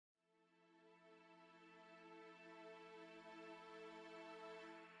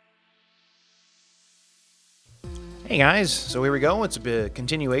Hey guys, so here we go. It's a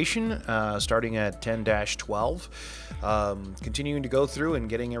continuation, starting at 10-12. Continuing to go through and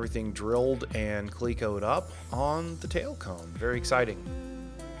getting everything drilled and clecoed up on the tail cone. Very exciting.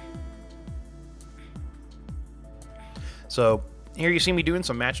 So here you see me doing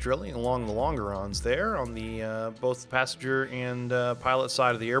some match drilling along the longerons there on the both passenger and pilot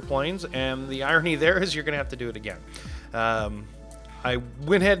side of the airplanes. And the irony there is you're going to have to do it again. I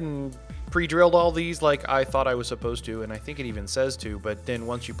went ahead and pre-drilled all these like I thought I was supposed to, and I think it even says to, but then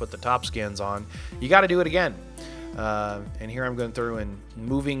once you put the top skins on, you got to do it again. And here I'm going through and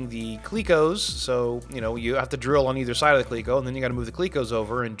moving the clecos, so you know you have to drill on either side of the cleco, and then you got to move the clecos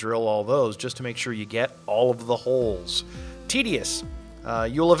over and drill all those just to make sure you get all of the holes. Tedious.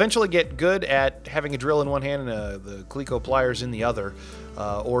 You'll eventually get good at having a drill in one hand and the cleco pliers in the other,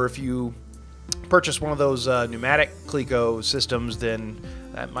 or if you purchase one of those pneumatic cleco systems, then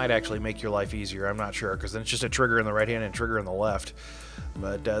that might actually make your life easier. I'm not sure, because then it's just a trigger in the right hand and a trigger in the left.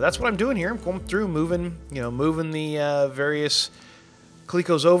 But that's what I'm doing here. I'm going through, moving the various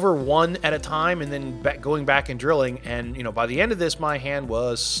clecos over one at a time, and then going back and drilling. And by the end of this, my hand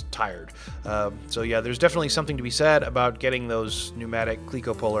was tired. So yeah, there's definitely something to be said about getting those pneumatic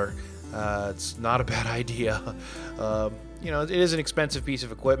cleco puller. It's not a bad idea. It is an expensive piece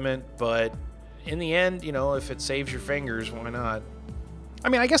of equipment, but in the end, if it saves your fingers, why not? I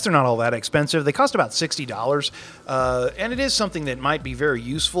mean, I guess they're not all that expensive. They cost about $60, and it is something that might be very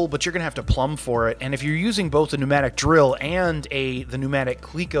useful, but you're going to have to plumb for it. And if you're using both the pneumatic drill and the pneumatic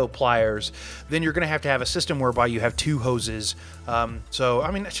cleco pliers, then you're going to have a system whereby you have two hoses. So,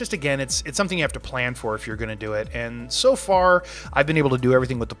 I mean, it's just, again, it's something you have to plan for if you're going to do it. And so far, I've been able to do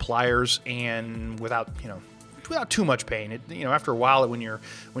everything with the pliers and without too much pain. After a while, when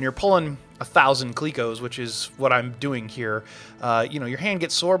you're pulling 1,000 clecos, which is what I'm doing here, your hand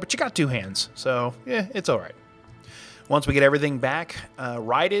gets sore, but you got two hands, so yeah, it's all right. Once we get everything back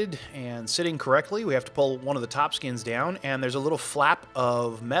righted and sitting correctly, we have to pull one of the top skins down, and there's a little flap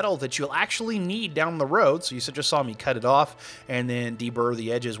of metal that you'll actually need down the road. So you just saw me cut it off and then deburr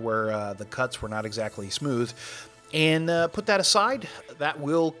the edges where the cuts were not exactly smooth, and put that aside. That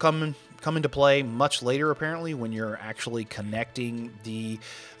will come into play much later, apparently, when you're actually connecting the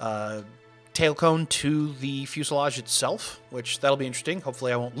tail cone to the fuselage itself, which that'll be interesting.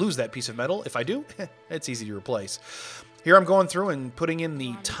 Hopefully I won't lose that piece of metal. If I do, it's easy to replace. Here I'm going through and putting in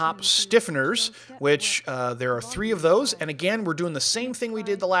the top stiffeners, which there are 3 of those. And again, we're doing the same thing we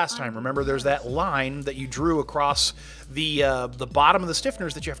did the last time. Remember, there's that line that you drew across the bottom of the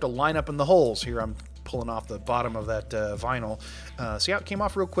stiffeners that you have to line up in the holes. Here I'm pulling off the bottom of that vinyl. See how it came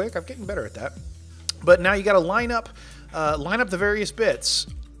off real quick? I'm getting better at that. But now you got to line up the various bits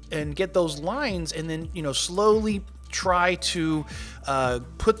and get those lines, and then slowly try to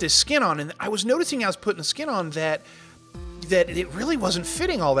put this skin on. And I was noticing, I was putting the skin on, that it really wasn't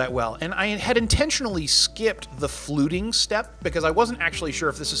fitting all that well. And I had intentionally skipped the fluting step because I wasn't actually sure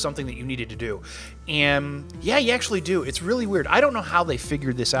if this is something that you needed to do. And yeah, you actually do. It's really weird. I don't know how they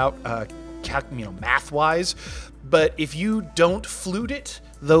figured this out math-wise, but if you don't flute it,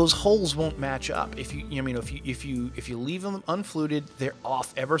 those holes won't match up. If you leave them unfluted, they're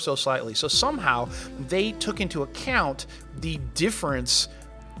off ever so slightly. So somehow they took into account the difference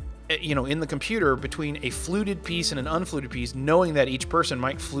in the computer between a fluted piece and an unfluted piece, knowing that each person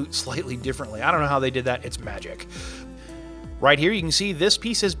might flute slightly differently. I don't know how they did that. It's magic. Right here, you can see this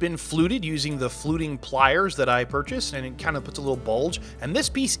piece has been fluted using the fluting pliers that I purchased, and it kind of puts a little bulge, and this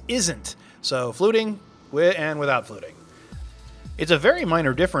piece isn't. So fluting with and without fluting. It's a very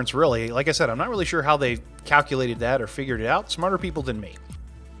minor difference, really. Like I said, I'm not really sure how they calculated that or figured it out. Smarter people than me.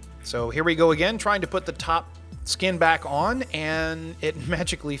 So here we go again, trying to put the top skin back on, and it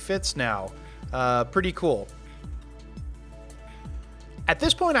magically fits now. Pretty cool. At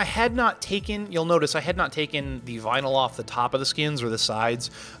this point, you'll notice I had not taken the vinyl off the top of the skins or the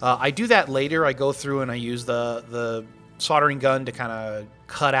sides. I do that later. I go through and I use the soldering gun to kind of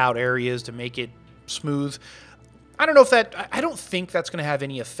cut out areas to make it smooth. I don't think that's going to have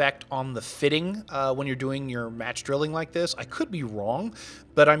any effect on the fitting when you're doing your match drilling like this. I could be wrong,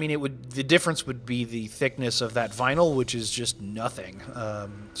 but I mean, the difference would be the thickness of that vinyl, which is just nothing.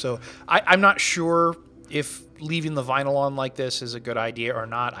 So I'm not sure if leaving the vinyl on like this is a good idea or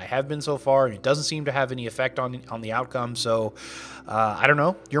not. I have been so far, and it doesn't seem to have any effect on the outcome. So I don't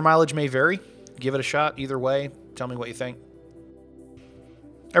know. Your mileage may vary. Give it a shot either way. Tell me what you think.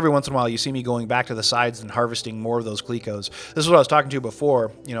 Every once in a while, you see me going back to the sides and harvesting more of those clecos. This is what I was talking to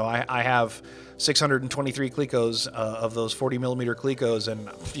before. I have 623 clecos of those 40mm clecos, and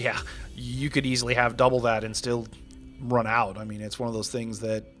yeah, you could easily have double that and still run out. I mean, it's one of those things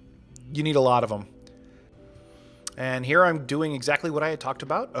that you need a lot of them. And here I'm doing exactly what I had talked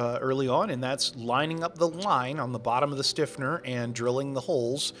about early on, and that's lining up the line on the bottom of the stiffener and drilling the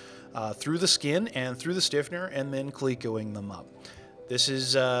holes through the skin and through the stiffener, and then clecoing them up. This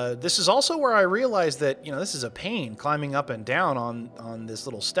is also where I realized that, you know, this is a pain climbing up and down on this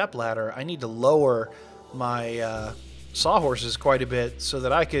little step ladder. I need to lower my sawhorses quite a bit so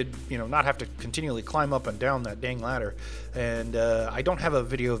that I could, you know, not have to continually climb up and down that dang ladder. And I don't have a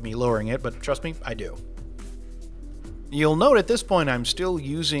video of me lowering it, but trust me, I do. You'll note at this point I'm still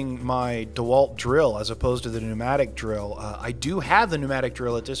using my DeWalt drill as opposed to the pneumatic drill. I do have the pneumatic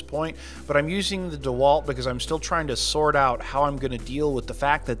drill at this point, but I'm using the DeWalt because I'm still trying to sort out how I'm going to deal with the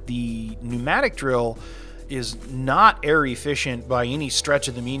fact that the pneumatic drill is not air efficient by any stretch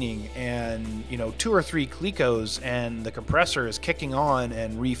of the meaning, and, you know, 2 or 3 clecos and the compressor is kicking on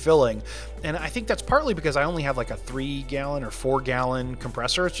and refilling. And I think that's partly because I only have like a 3-gallon or 4-gallon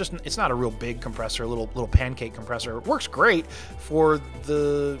compressor. It's not a real big compressor, a little pancake compressor. It works great for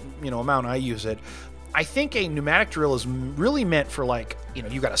the, you know, amount I use it. I think a pneumatic drill is really meant for, like, you know,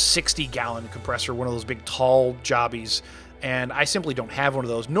 you got a 60-gallon compressor, one of those big tall jobbies. And I simply don't have one of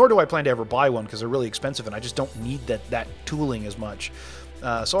those, nor do I plan to ever buy one because they're really expensive, and I just don't need that tooling as much.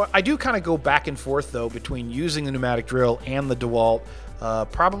 So I do kind of go back and forth, though, between using the pneumatic drill and the DeWalt,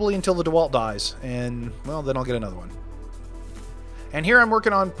 probably until the DeWalt dies, and, well, then I'll get another one. And here I'm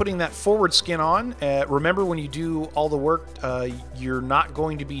working on putting that forward skin on. Remember, when you do all the work, you're not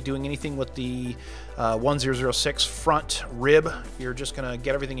going to be doing anything with the 1006 front rib. You're just going to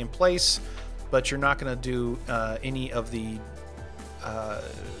get everything in place, but you're not going to do any of the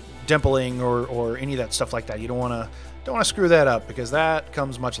dimpling or any of that stuff like that. You don't want to screw that up, because that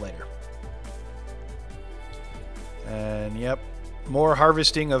comes much later. And yep, more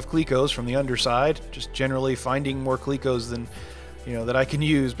harvesting of clecos from the underside. Just generally finding more clecos than, you know, that I can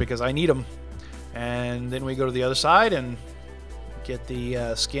use because I need them. And then we go to the other side and get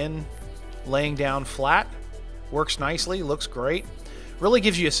the skin laying down flat. Works nicely, looks great. Really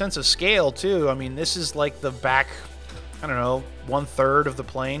gives you a sense of scale, too. I mean, this is like the back, I don't know, 1/3 of the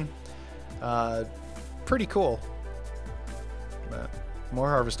plane. Pretty cool. But more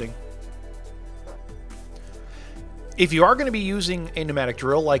harvesting. If you are going to be using a pneumatic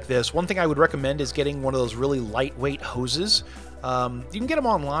drill like this, one thing I would recommend is getting one of those really lightweight hoses. You can get them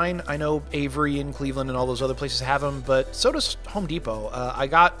online. I know Avery in Cleveland and all those other places have them, but so does Home Depot. I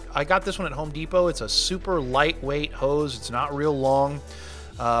got this one at Home Depot. It's a super lightweight hose. It's not real long,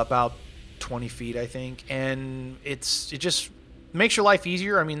 about 20 feet, I think, and it just makes your life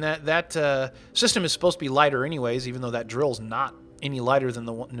easier. I mean, that system is supposed to be lighter anyways, even though that drill's not any lighter than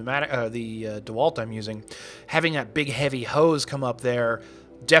the pneumatic, the DeWalt I'm using. Having that big heavy hose come up there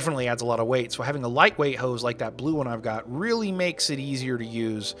definitely adds a lot of weight. So having a lightweight hose like that blue one I've got really makes it easier to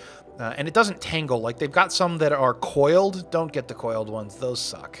use. And it doesn't tangle. Like, they've got some that are coiled. Don't get the coiled ones. Those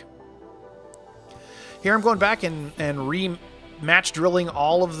suck. Here I'm going back and rematch drilling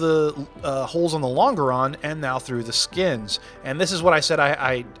all of the holes on the longeron and now through the skins. And this is what I said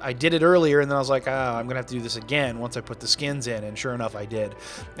I did it earlier, and then I was like, I'm going to have to do this again once I put the skins in, and sure enough, I did.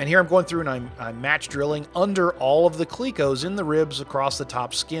 And here I'm going through and I'm match drilling under all of the clecos in the ribs across the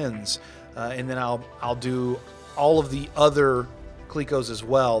top skins. And then I'll do all of the other clecos as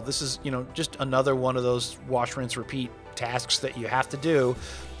well. This is, you know, just another one of those wash, rinse, repeat tasks that you have to do.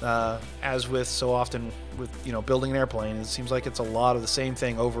 As with so often with, you know, building an airplane, it seems like it's a lot of the same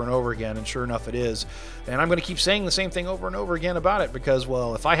thing over and over again, and sure enough it is. And I'm going to keep saying the same thing over and over again about it because,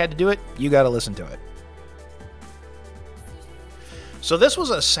 well, if I had to do it, you got to listen to it. So this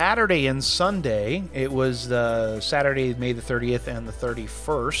was a Saturday and Sunday. It was Saturday, May the 30th and the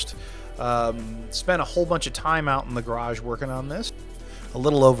 31st. Spent a whole bunch of time out in the garage working on this. A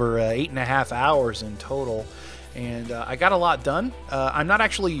little over 8.5 hours in total. And I got a lot done. I'm not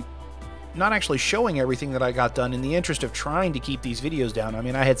actually showing everything that I got done in the interest of trying to keep these videos down. I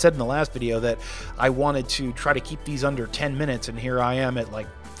mean, I had said in the last video that I wanted to try to keep these under 10 minutes, and here I am at like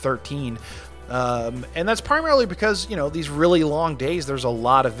 13. And that's primarily because, you know, these really long days, there's a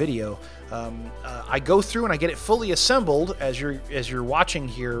lot of video. I go through and I get it fully assembled as you're watching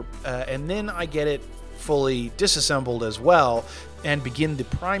here, and then I get it fully disassembled as well, and begin the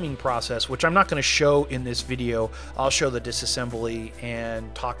priming process, which I'm not going to show in this video. I'll show the disassembly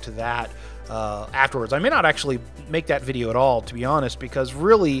and talk to that afterwards. I may not actually make that video at all, to be honest, because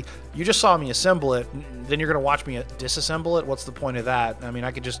really, you just saw me assemble it, then you're going to watch me disassemble it. What's the point of that? I mean,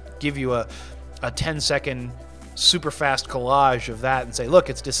 I could just give you a 10-second super fast collage of that and say, look,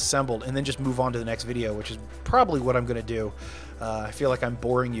 it's disassembled, and then just move on to the next video, which is probably what I'm going to do. I feel like I'm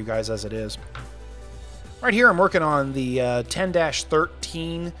boring you guys as it is. Right here, I'm working on the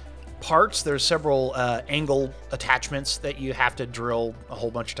 10-13 parts. There's several angle attachments that you have to drill a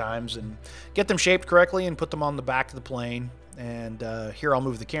whole bunch of times and get them shaped correctly and put them on the back of the plane. And here I'll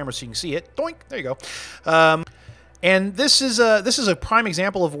move the camera so you can see it. Doink! There you go. And this is a prime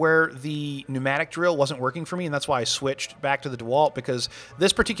example of where the pneumatic drill wasn't working for me, and that's why I switched back to the DeWalt, because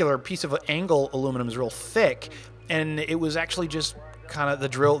this particular piece of angle aluminum is real thick, and it was actually just kind of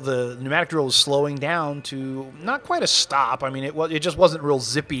the pneumatic drill was slowing down to not quite a stop. I mean, it just wasn't real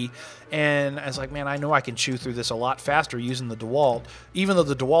zippy, and I was like, man, I know I can chew through this a lot faster using the DeWalt. Even though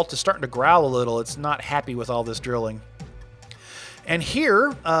the DeWalt is starting to growl a little, it's not happy with all this drilling. And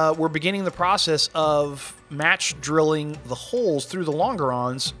here, we're beginning the process of match drilling the holes through the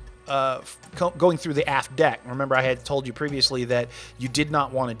longerons, going through the aft deck. Remember, I had told you previously that you did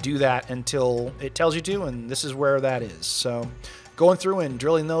not want to do that until it tells you to, and this is where that is. So going through and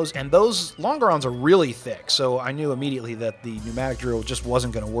drilling those, and those longerons are really thick, so I knew immediately that the pneumatic drill just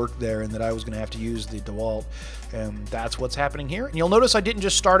wasn't going to work there and that I was going to have to use the DeWalt, and that's what's happening here. And you'll notice I didn't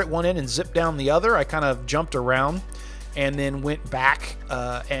just start at one end and zip down the other. I kind of jumped around and then went back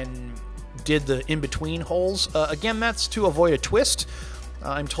and did the in-between holes. Again, that's to avoid a twist.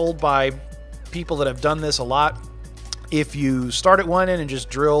 I'm told by people that have done this a lot, if you start at one end and just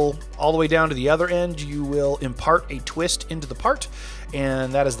drill all the way down to the other end, you will impart a twist into the part,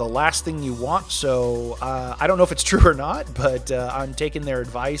 and that is the last thing you want. So I don't know if it's true or not, but I'm taking their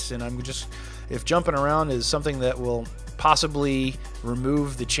advice, and I'm just, if jumping around is something that will possibly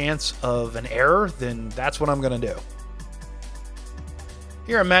remove the chance of an error, then that's what I'm going to do.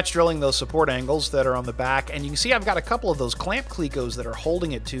 Here I'm match drilling those support angles that are on the back, and you can see I've got a couple of those clamp clecos that are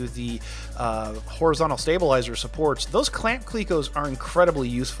holding it to the horizontal stabilizer supports. Those clamp clecos are incredibly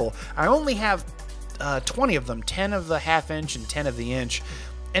useful. I only have 20 of them, 10 of the 1/2 inch and 10 of the inch.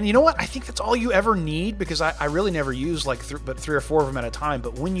 And you know what? I think that's all you ever need, because I really never use like but 3 or 4 of them at a time.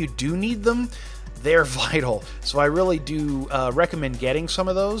 But when you do need them, they're vital. So I really do recommend getting some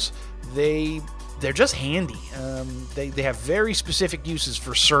of those. They're just handy. They have very specific uses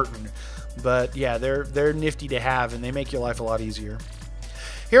for certain, but yeah, they're nifty to have, and they make your life a lot easier.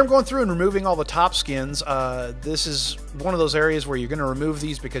 Here I'm going through and removing all the top skins. This is one of those areas where you're going to remove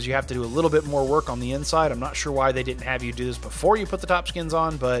these because you have to do a little bit more work on the inside. I'm not sure why they didn't have you do this before you put the top skins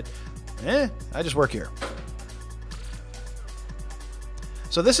on, but I just work here.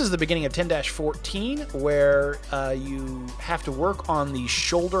 So this is the beginning of 10-14, where you have to work on the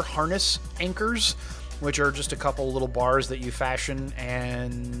shoulder harness anchors, which are just a couple little bars that you fashion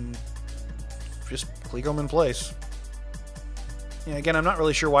and just click them in place. Yeah, again, I'm not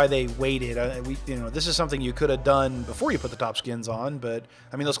really sure why they waited. This is something you could have done before you put the top skins on, but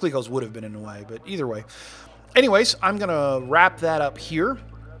I mean, those clecos would have been in the way, but either way. Anyways, I'm going to wrap that up here.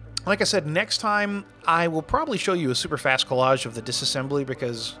 Like I said, next time I will probably show you a super fast collage of the disassembly,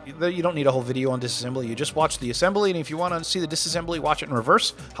 because you don't need a whole video on disassembly. You just watch the assembly, and if you want to see the disassembly, watch it in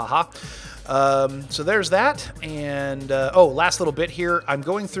reverse. Haha. So there's that. And last little bit here. I'm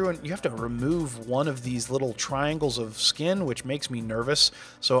going through, and you have to remove one of these little triangles of skin, which makes me nervous.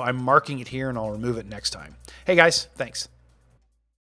 So I'm marking it here, and I'll remove it next time. Hey guys, thanks.